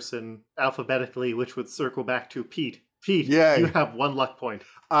next person alphabetically, which would circle back to Pete. Pete, Yay. you have 1 luck point.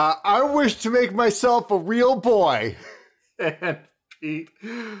 I wish to make myself a real boy. And Pete...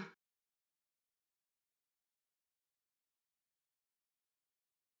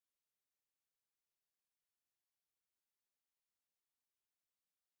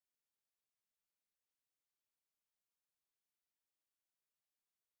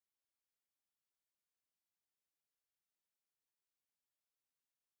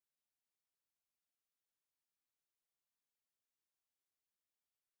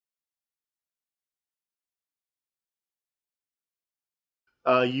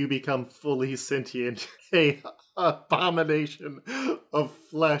 you become fully sentient, a abomination of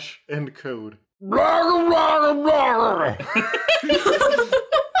flesh and code.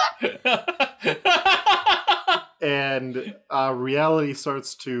 And reality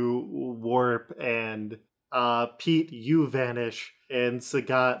starts to warp, and Pete, you vanish, and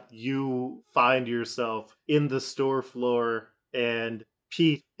Sagat, you find yourself in the store floor, and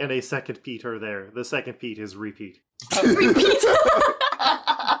Pete and a second Pete are there. The second Pete is Repeat. Repeat!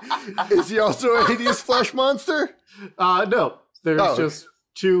 Is he also a hideous flesh monster? No, there's Oh. just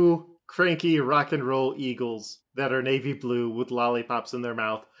 2 cranky rock and roll eagles that are navy blue with lollipops in their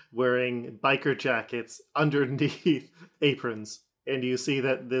mouth, wearing biker jackets underneath aprons. And you see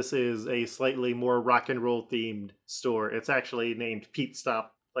that this is a slightly more rock and roll themed store. It's actually named Pete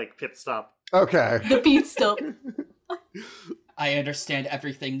Stop, like Pit Stop. Okay. The Pete still. I understand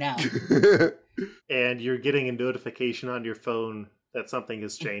everything now. And you're getting a notification on your phone that something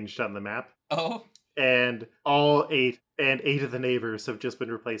has changed on the map. Oh, And all 8 of the neighbors have just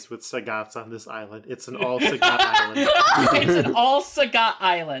been replaced with Sagats on this island. It's an all Sagat island. it's an all Sagat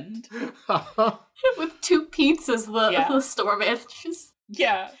island. With 2 Petes as the store managers.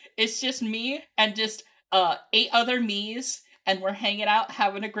 Yeah, it's just me and just 8 other me's, and we're hanging out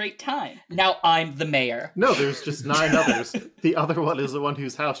having a great time. Now I'm the mayor. No, there's just 9 others. The other one is the one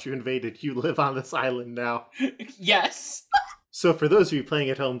whose house you invaded. You live on this island now. Yes. So for those of you playing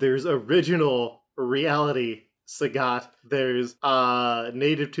at home, there's original reality Sagat, there's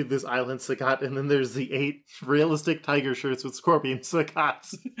native to this island Sagat, and then there's the 8 realistic tiger shirts with scorpion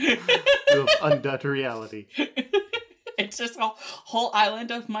Sagats who have undone reality. It's just a whole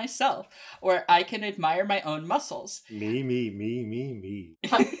island of myself where I can admire my own muscles. Me.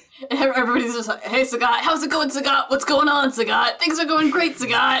 Everybody's just like, hey, Sagat, how's it going, Sagat? What's going on, Sagat? Things are going great,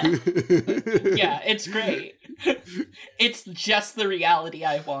 Sagat. Yeah, it's great. It's just the reality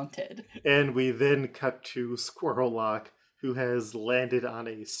I wanted. And we then cut to Squirrelock, who has landed on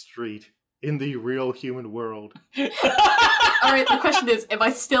a street in the real human world. Alright, the question is, am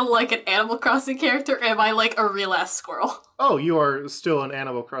I still like an Animal Crossing character, or am I like a real-ass squirrel? Oh, you are still an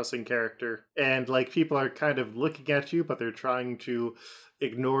Animal Crossing character. And, like, people are kind of looking at you, but they're trying to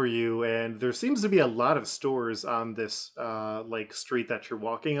ignore you. And there seems to be a lot of stores on this, like, street that you're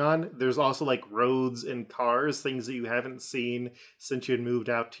walking on. There's also, like, roads and cars, things that you haven't seen since you had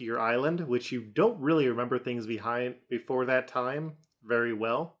moved out to your island, which you don't really remember things before that time very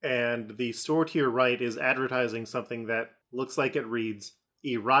well. And the store to your right is advertising something that looks like it reads,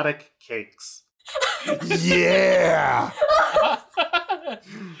 erotic cakes. Yeah!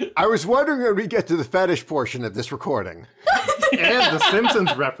 I was wondering when we get to the fetish portion of this recording. And the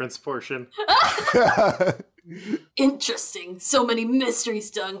Simpsons reference portion. Interesting. So many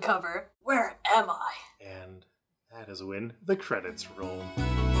mysteries to uncover. Where am I? And that is when the credits roll.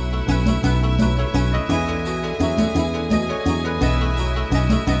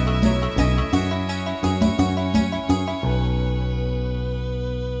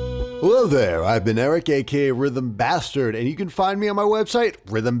 Hello there, I've been Eric, aka Rhythm Bastard, and you can find me on my website,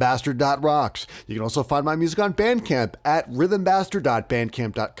 rhythmbastard.rocks. You can also find my music on Bandcamp at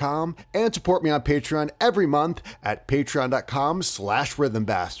rhythmbastard.bandcamp.com and support me on Patreon every month at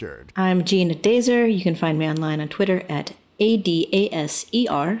patreon.com/rhythmbastard. I'm Gina Dazer. You can find me online on Twitter at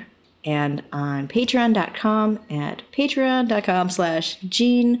ADASER and on patreon.com at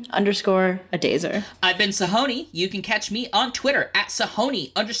patreon.com/Gene_a-Dazer. I've been Sahoni. You can catch me on Twitter at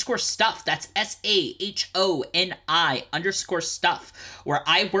Sahoni_stuff. That's SAHONI_stuff, where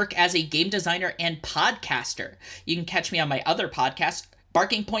I work as a game designer and podcaster. You can catch me on my other podcast,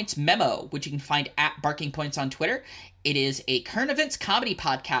 Barking Points Memo, which you can find at Barking Points on Twitter. It is a current events comedy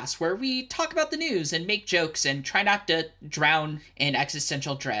podcast where we talk about the news and make jokes and try not to drown in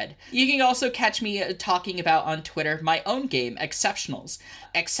existential dread. You can also catch me talking about on Twitter my own game, Exceptionals.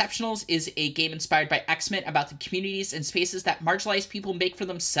 Exceptionals is a game inspired by X-Men about the communities and spaces that marginalized people make for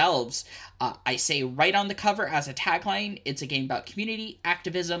themselves. I say right on the cover as a tagline, it's a game about community,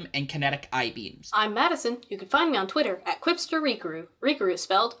 activism, and kinetic I-beams. I'm Madison. You can find me on Twitter at QuipsterRikuru. Rikuru is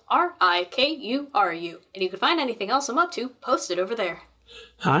spelled R-I-K-U-R-U. And you can find anything else I'm up to posted over there.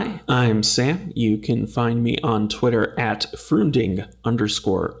 Hi, I'm Sam. You can find me on Twitter at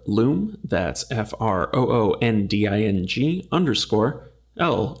Froonding_Loom. That's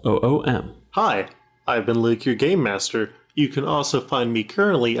FROONDING_LOOM. Hi, I've been Luke, your Game Master. You can also find me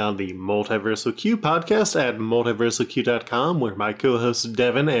currently on the Multiversal Q podcast at multiversalq.com, where my co-host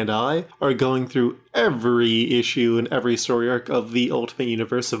Devin and I are going through every issue and every story arc of the Ultimate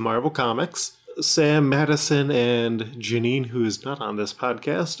Universe of Marvel Comics. Sam, Madison, and Janine, who is not on this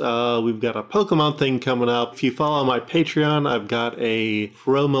podcast, we've got a Pokemon thing coming up. If you follow my Patreon, I've got a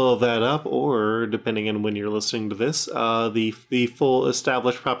promo of that up, or depending on when you're listening to this, the full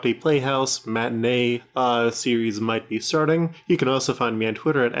Established Property Playhouse matinee series might be starting. You can also find me on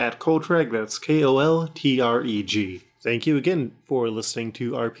Twitter at @Coltreg, that's KOLTREG. Thank you again for listening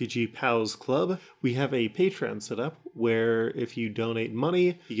to RPG Pals Club. We have a Patreon set up where if you donate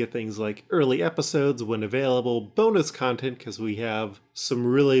money, you get things like early episodes when available, bonus content because we have some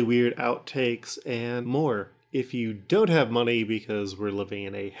really weird outtakes, and more. If you don't have money because we're living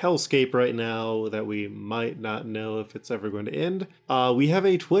in a hellscape right now that we might not know if it's ever going to end, we have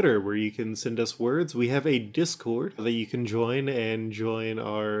a Twitter where you can send us words. We have a Discord that you can join and join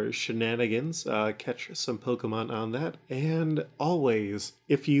our shenanigans, catch some Pokemon on that. And always,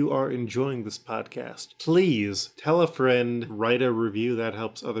 if you are enjoying this podcast, please tell a friend, write a review that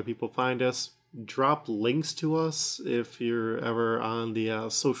helps other people find us. Drop links to us if you're ever on the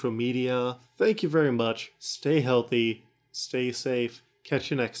social media. Thank you very much. Stay healthy, stay safe.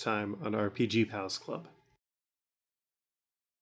 Catch you next time on RPG Pals Club.